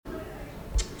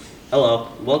Hello,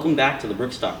 welcome back to the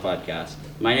Brookstock Podcast.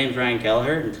 My name is Ryan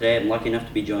Kelleher, and today I'm lucky enough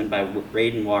to be joined by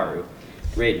Raiden Waru.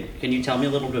 Raiden, can you tell me a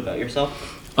little bit about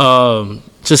yourself?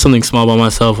 Just something small about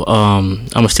myself. I'm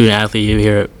a student athlete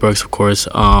here at Brooks, of course.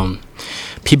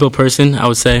 People person, I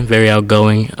would say, very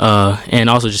outgoing, and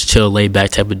also just chill, laid back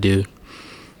type of dude.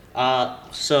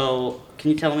 So can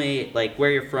you tell me, like,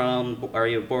 where you're from? Are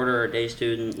you a boarder or a day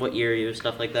student? What year are you?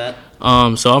 Stuff like that?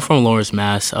 So I'm from Lawrence,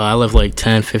 Mass. I live like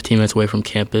 10, 15 minutes away from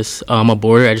campus. I'm a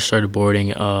boarder. I just started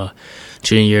boarding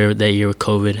junior year that year with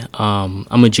COVID.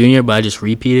 I'm a junior, but I just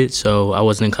repeated, so I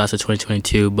wasn't in class of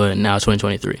 2022, but now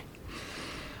 2023.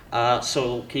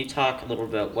 So can you talk a little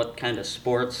about what kind of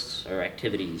sports or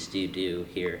activities do you do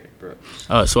here at Brooks?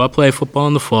 So I play football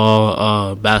in the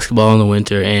fall, basketball in the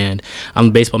winter, and I'm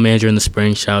the baseball manager in the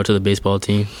spring. Shout out to the baseball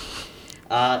team.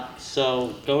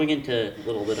 So going into a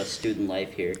little bit of student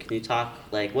life here, can you talk,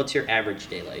 like, what's your average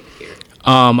day like here?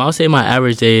 I would say my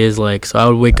average day is like, so I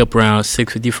would wake up around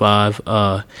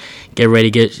 6:55, get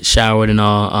ready, get showered and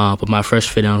all, put my fresh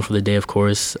fit on for the day, of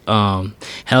course. Head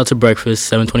out to breakfast,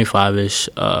 7:25 ish.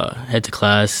 Head to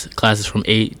class. Class is from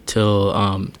 8 till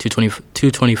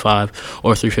 2:25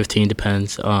 or 3:15,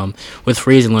 depends. With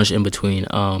freeze and lunch in between.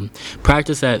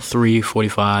 Practice at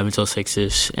 3:45 until 6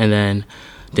 ish, and then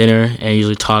dinner, and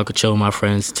usually talk, chill with my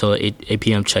friends till 8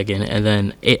 p.m. check-in, and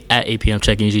then at 8 p.m.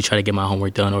 check-in, usually try to get my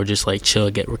homework done or just like chill,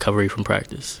 get recovery from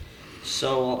practice.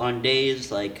 So on days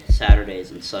like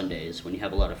Saturdays and Sundays, when you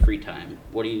have a lot of free time,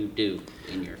 what do you do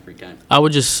in your free time? I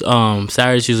would just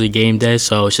Saturday's usually game day,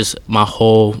 so it's just my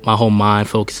whole mind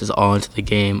focuses all into the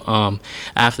game.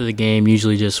 After the game,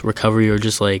 usually just recovery or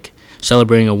just like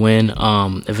celebrating a win.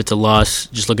 If it's a loss,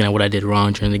 just looking at what I did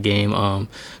wrong during the game.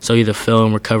 So either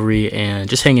film, recovery, and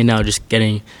just hanging out, just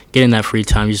getting that free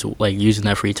time, just like using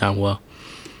that free time well.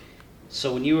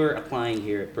 So when you were applying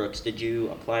here at Brooks, did you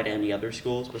apply to any other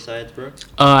schools besides Brooks?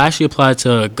 I actually applied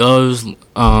to Gov's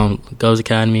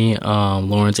Academy,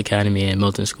 Lawrence Academy, and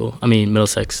Milton School. I mean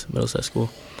Middlesex School.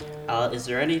 Is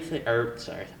there anything, or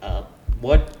sorry,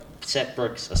 what set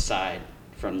Brooks aside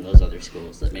from those other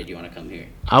schools that made you want to come here?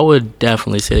 I would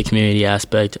definitely say the community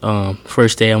aspect.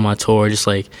 First day on my tour, just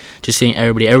seeing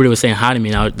everybody. Everybody was saying hi to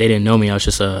me, and they didn't know me. I was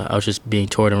just being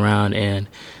toured around, and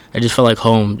I just felt like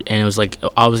home. And it was like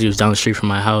obviously it was down the street from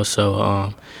my house,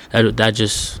 so that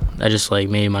just like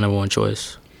made my number one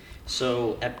choice.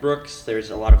 So at Brooks,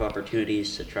 there's a lot of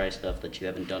opportunities to try stuff that you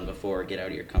haven't done before, get out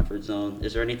of your comfort zone.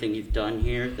 Is there anything you've done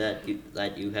here that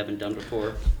you haven't done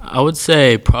before? I would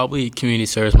say probably community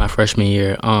service my freshman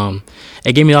year.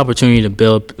 It gave me the opportunity to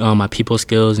build my people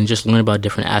skills and just learn about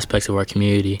different aspects of our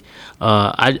community.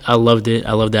 I loved it.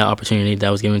 I loved that opportunity that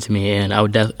was given to me, and I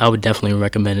would definitely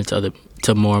recommend it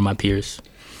to more of my peers.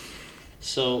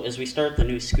 So as we start the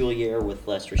new school year with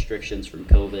less restrictions from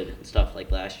COVID and stuff like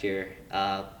last year,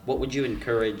 what would you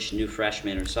encourage new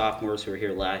freshmen or sophomores who were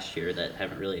here last year that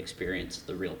haven't really experienced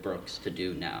the real Brooks to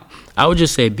do now? I would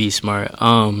just say be smart.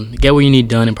 Get what you need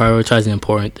done and prioritize the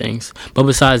important things. But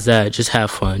besides that, just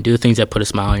have fun. Do the things that put a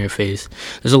smile on your face.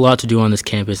 There's a lot to do on this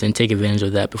campus, and take advantage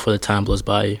of that before the time blows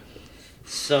by you.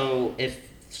 So if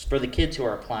for the kids who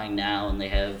are applying now and they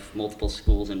have multiple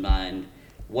schools in mind,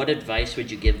 what advice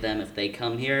would you give them if they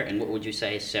come here, and what would you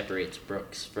say separates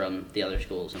Brooks from the other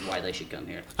schools and why they should come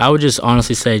here? I would just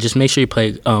honestly say, just make sure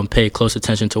you pay close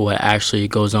attention to what actually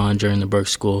goes on during the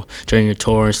Brooks School, during your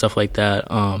tour and stuff like that.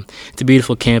 It's a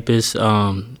beautiful campus.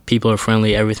 People are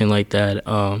friendly, everything like that.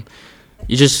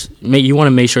 You want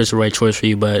to make sure it's the right choice for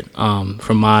you. But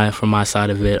from my side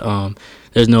of it,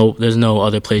 there's no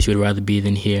other place you would rather be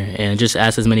than here. And just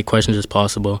ask as many questions as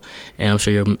possible, and I'm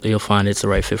sure you'll find it's the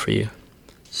right fit for you.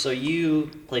 So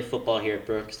you play football here at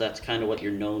Brooks. That's kind of what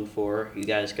you're known for. You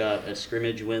guys got a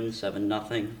scrimmage win,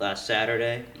 7-0 last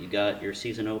Saturday. You got your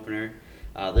season opener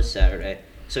this Saturday.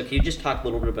 So can you just talk a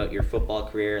little bit about your football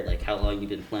career, like how long you've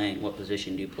been playing, what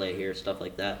position do you play here, stuff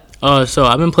like that? So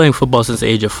I've been playing football since the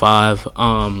age of 5.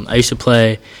 I used to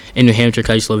play in New Hampshire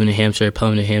 'cause I used to live in New Hampshire,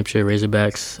 Pelham, New Hampshire,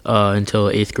 Razorbacks until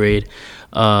 8th grade.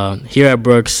 Here at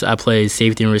Brooks, I play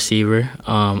safety and receiver.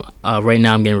 Right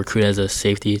now, I'm getting recruited as a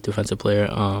safety defensive player.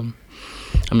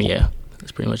 Yeah,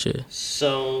 that's pretty much it.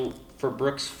 So for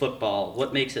Brooks football,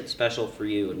 what makes it special for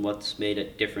you, and what's made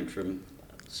it different from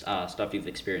stuff you've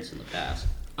experienced in the past?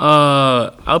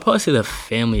 I would probably say the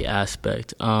family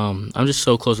aspect. I'm just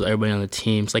so close with everybody on the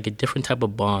team. It's like a different type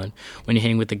of bond when you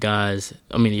hang with the guys,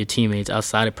 your teammates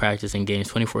outside of practice and games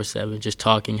 24/7, just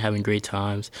talking, having great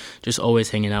times, just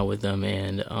always hanging out with them.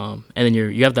 And then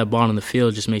you have that bond on the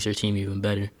field, just makes your team even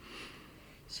better.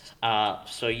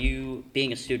 So you,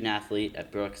 being a student athlete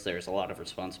at Brooks, there's a lot of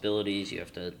responsibilities. You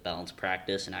have to balance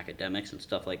practice and academics and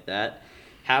stuff like that.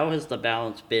 How has the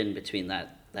balance been between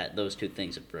those two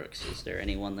things at Brooks? Is there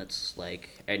anyone that's like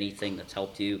anything that's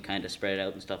helped you kind of spread it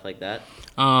out and stuff like that?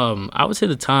 I would say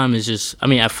the time is just. I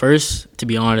mean, at first, to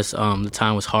be honest, the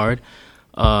time was hard.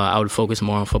 I would focus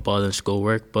more on football than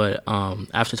schoolwork. But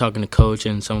after talking to coach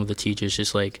and some of the teachers,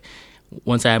 just like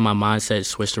once I had my mindset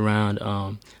switched around,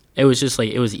 it was just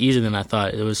like it was easier than I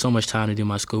thought. There was so much time to do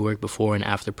my schoolwork before and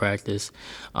after practice,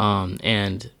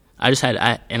 and I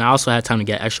also had time to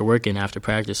get extra work in after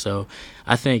practice. So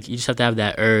I think you just have to have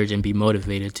that urge and be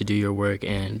motivated to do your work,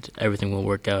 and everything will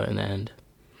work out in the end.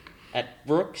 At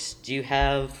Brooks, do you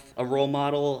have a role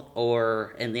model,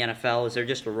 or in the NFL, is there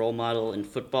just a role model in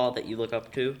football that you look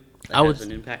up to that has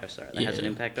an impact? Has an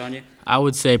impact on you? I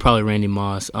would say probably Randy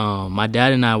Moss. My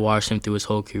dad and I watched him through his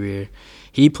whole career.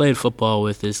 He played football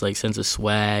with this like sense of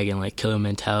swag and like killer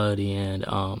mentality, and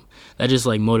that just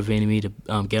like motivated me to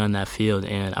get on that field.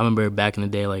 And I remember back in the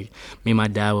day, like me and my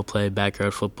dad would play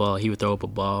backyard football. He would throw up a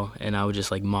ball, and I would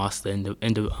just like moss the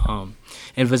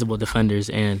invisible defenders,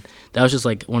 and that was just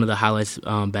like one of the highlights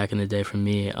back in the day for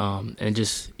me. And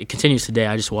just it continues today.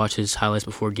 I just watch his highlights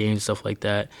before games and stuff like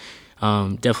that.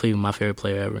 Definitely my favorite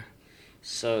player ever.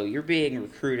 So you're being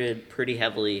recruited pretty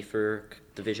heavily for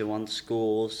Division I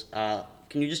schools.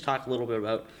 Can you just talk a little bit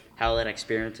about how that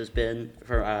experience has been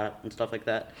for and stuff like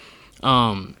that?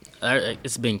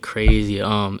 It's been crazy,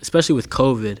 especially with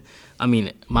COVID. I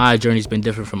mean, my journey's been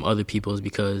different from other people's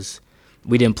because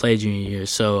we didn't play junior year.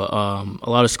 So a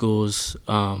lot of schools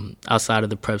outside of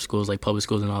the prep schools, like public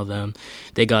schools and all of them,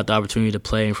 they got the opportunity to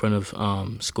play in front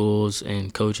of schools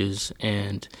and coaches.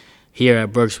 And here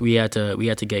at Brooks, we had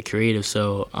to get creative.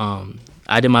 So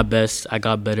I did my best. I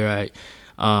got better. I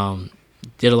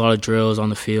did a lot of drills on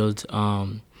the field.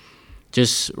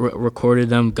 Just recorded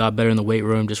them, got better in the weight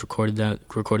room, just recorded that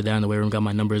in the weight room, got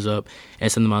my numbers up,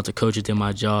 and sent them out to coaches, did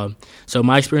my job. So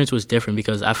my experience was different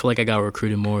because I feel like I got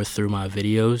recruited more through my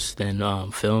videos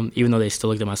than film, even though they still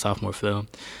looked at my sophomore film.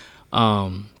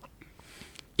 I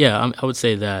would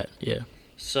say that, yeah.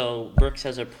 So Brooks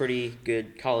has a pretty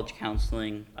good college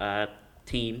counseling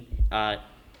team.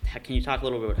 Can you talk a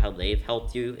little bit about how they've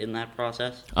helped you in that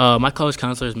process? My college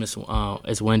counselor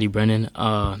is Wendy Brennan.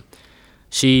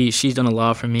 She's done a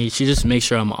lot for me. She just makes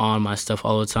sure I'm on my stuff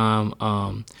all the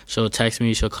time. She'll text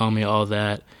me, she'll call me, all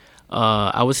that.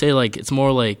 I would say like it's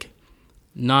more like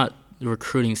not the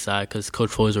recruiting side because Coach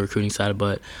Foley's the recruiting side,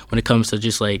 but when it comes to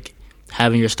just like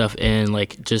having your stuff in,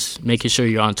 like just making sure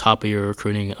you're on top of your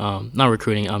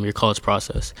your college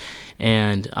process.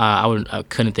 And I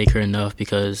couldn't thank her enough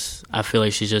because I feel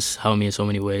like she's just helped me in so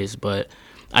many ways. But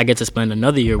I get to spend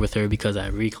another year with her because I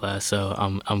have reclass, so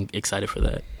I'm excited for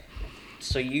that.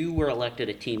 So you were elected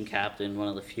a team captain, one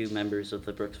of the few members of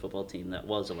the Brooks football team that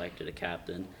was elected a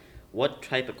captain. What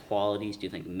type of qualities do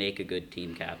you think make a good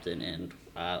team captain, and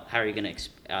how are you going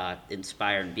to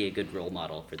inspire and be a good role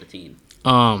model for the team?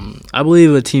 I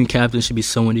believe a team captain should be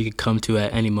someone you can come to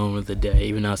at any moment of the day,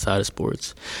 even outside of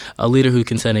sports. A leader who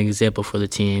can set an example for the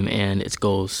team and its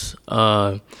goals.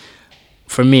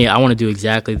 For me, I want to do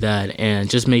exactly that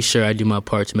and just make sure I do my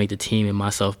part to make the team and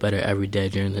myself better every day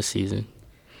during the season.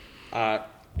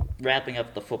 Wrapping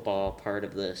up the football part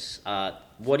of this,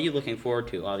 what are you looking forward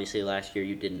to? Obviously, last year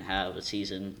you didn't have a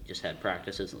season, just had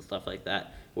practices and stuff like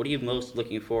that. What are you most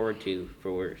looking forward to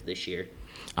for this year?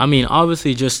 I mean,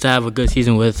 obviously, just to have a good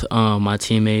season with my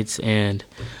teammates and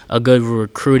a good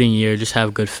recruiting year, just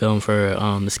have good film for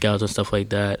the scouts and stuff like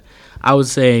that. I would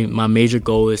say my major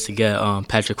goal is to get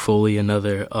Patrick Foley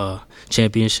another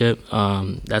championship.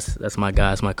 That's my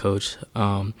guy, that's my coach.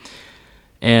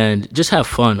 And just have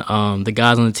fun. The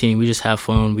guys on the team, we just have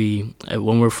fun.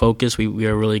 When we're focused, we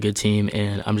are a really good team,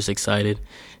 and I'm just excited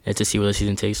to see where the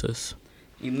season takes us.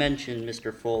 You mentioned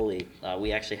Mr. Foley.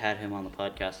 We actually had him on the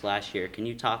podcast last year. Can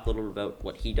you talk a little bit about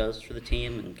what he does for the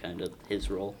team and kind of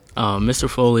his role? Mr.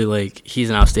 Foley,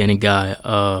 he's an outstanding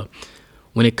guy.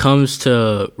 When it comes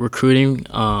to recruiting,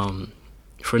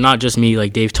 for not just me,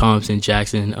 like Dave Thompson,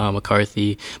 Jackson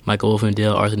McCarthy, Michael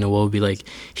Wolfendale, Arthur Nwobi,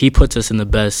 he puts us in the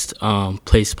best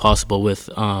place possible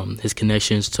with his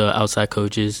connections to outside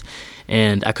coaches.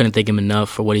 And I couldn't thank him enough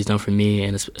for what he's done for me,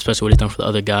 and especially what he's done for the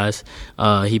other guys.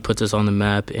 He puts us on the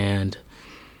map, and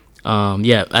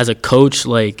as a coach,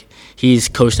 he's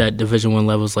coached at Division I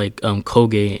levels like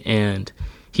Colgate, and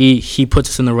he puts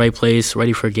us in the right place,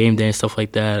 ready for game day and stuff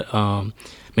like that.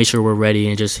 Make sure we're ready,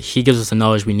 and he gives us the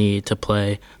knowledge we need to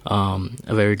play a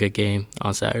very good game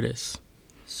on Saturdays.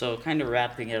 So kind of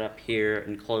wrapping it up here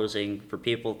and closing, for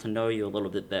people to know you a little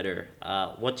bit better,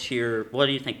 what do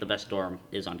you think the best dorm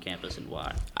is on campus and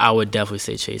why? I would definitely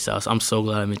say Chase House. I'm so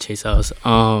glad I'm in Chase House.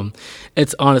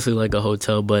 It's honestly like a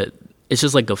hotel, but it's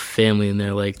just like a family in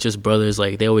there, like just brothers.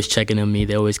 Like they always checking on me.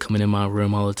 They always coming in my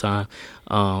room all the time.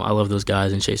 I love those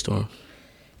guys in Chase Dorm.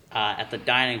 At the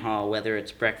dining hall, whether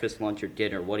it's breakfast, lunch, or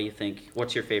dinner, what do you think?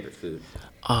 What's your favorite food?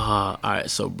 All right,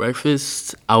 so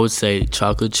breakfast, I would say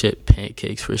chocolate chip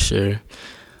pancakes for sure.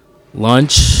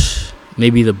 Lunch,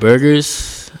 maybe the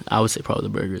burgers. I would say probably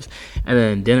the burgers. And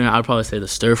then dinner, I'd probably say the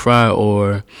stir fry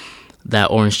or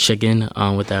that orange chicken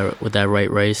with that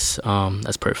white rice.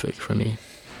 That's perfect for me.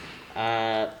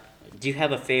 Do you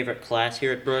have a favorite class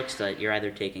here at Brooks that you're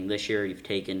either taking this year or you've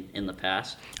taken in the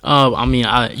past? I mean,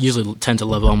 I usually tend to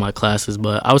love all my classes,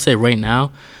 but I would say right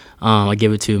now, I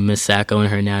give it to Miss Sacco in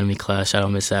her anatomy class. Shout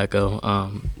out Miss Sacco.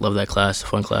 Love that class,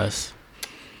 fun class.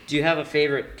 Do you have a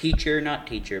favorite teacher, not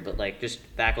teacher, but like just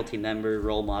faculty member,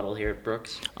 role model here at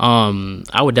Brooks?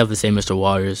 I would definitely say Mr.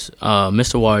 Waters.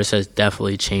 Mr. Waters has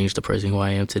definitely changed the person who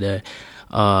I am today.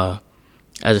 As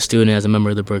a student, as a member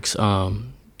of the Brooks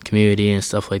community and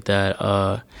stuff like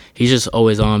that, he's just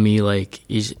always on me. Like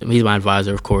he's my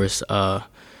advisor, of course,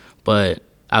 but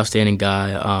outstanding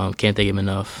guy. Can't thank him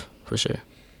enough for sure.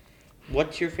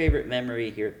 What's your favorite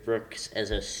memory here at Brooks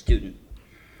as a student?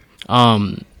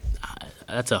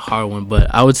 That's a hard one, but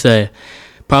I would say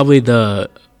probably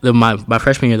my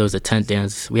freshman year there was a tent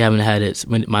dance. We haven't had it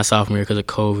my sophomore year because of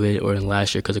COVID, or in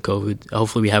last year because of COVID.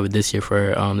 Hopefully we have it this year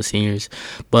for the seniors.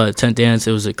 But tent dance,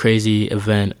 it was a crazy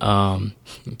event.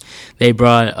 They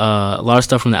brought a lot of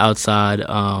stuff from the outside,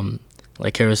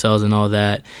 like carousels and all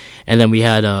that. And then we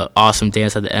had an awesome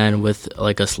dance at the end with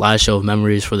like a slideshow of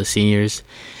memories for the seniors.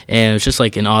 And it was just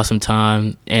like an awesome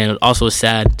time, and also a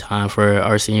sad time for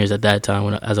our seniors at that time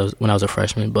when I was a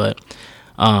freshman. But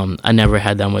I never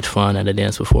had that much fun at a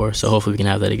dance before, so hopefully we can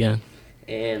have that again.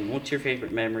 And what's your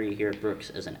favorite memory here at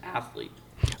Brooks as an athlete?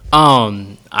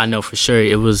 I know for sure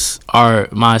it was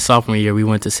my sophomore year. We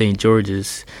went to St.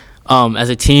 George's. As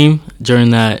a team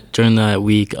during that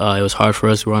week, it was hard for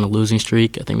us. We were on a losing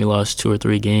streak. I think we lost 2 or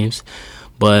 3 games.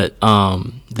 But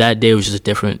that day was just a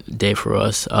different day for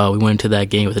us. We went into that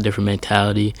game with a different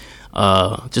mentality.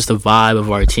 Just the vibe of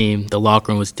our team, the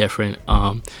locker room was different.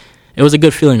 It was a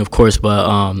good feeling, of course,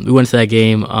 but we went into that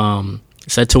game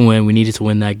set to win. We needed to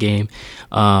win that game.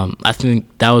 I think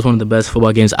that was one of the best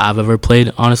football games I've ever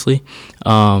played, honestly.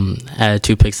 Had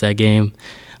 2 picks that game.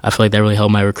 I feel like that really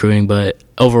helped my recruiting, but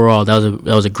overall, that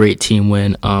was a great team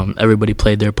win. Everybody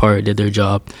played their part, did their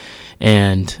job.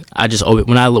 And I just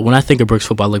when I think of Brooks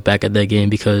football, I look back at that game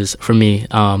because for me,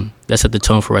 that set the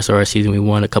tone for the rest of our season. We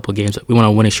won a couple games. We went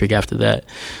on a winning streak after that,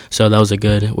 so that was a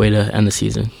good way to end the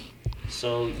season.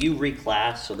 So you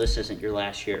reclassed, so this isn't your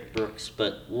last year at Brooks,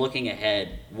 but looking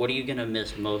ahead, what are you going to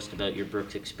miss most about your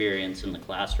Brooks experience in the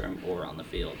classroom or on the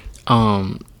field?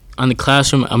 On the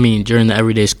classroom, I mean, during the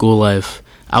everyday school life,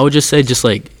 I would just say just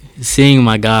like seeing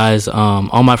my guys,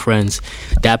 all my friends,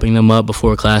 dapping them up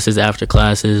before classes, after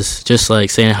classes, just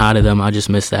like saying hi to them. I just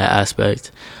miss that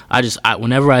aspect.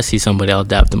 Whenever I see somebody, I'll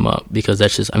dap them up because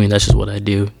that's just what I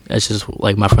do. That's just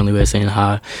like my friendly way of saying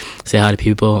hi, say hi to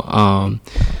people. On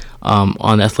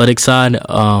the athletic side,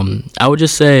 I would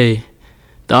just say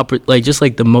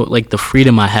the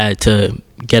freedom I had to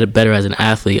get it better as an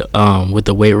athlete, with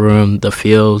the weight room, the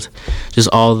field, just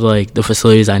all the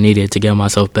facilities I needed to get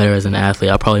myself better as an athlete.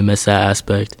 I probably miss that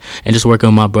aspect, and just working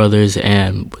with my brothers.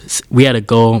 And we had a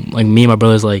goal, like me and my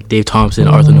brothers, like Dave Thompson,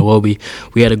 Arthur Nwobi.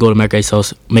 We had a goal to make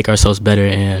ourselves better,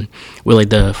 and with like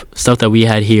the stuff that we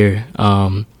had here,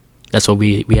 that's what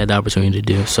we had the opportunity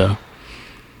to do. So.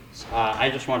 I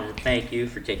just wanted to thank you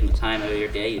for taking the time out of your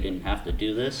day. You didn't have to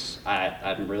do this.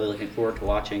 I'm really looking forward to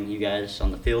watching you guys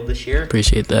on the field this year.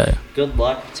 Appreciate that. Good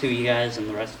luck to you guys and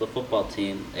the rest of the football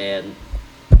team, and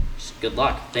just good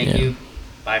luck. Thank you.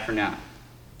 Bye for now.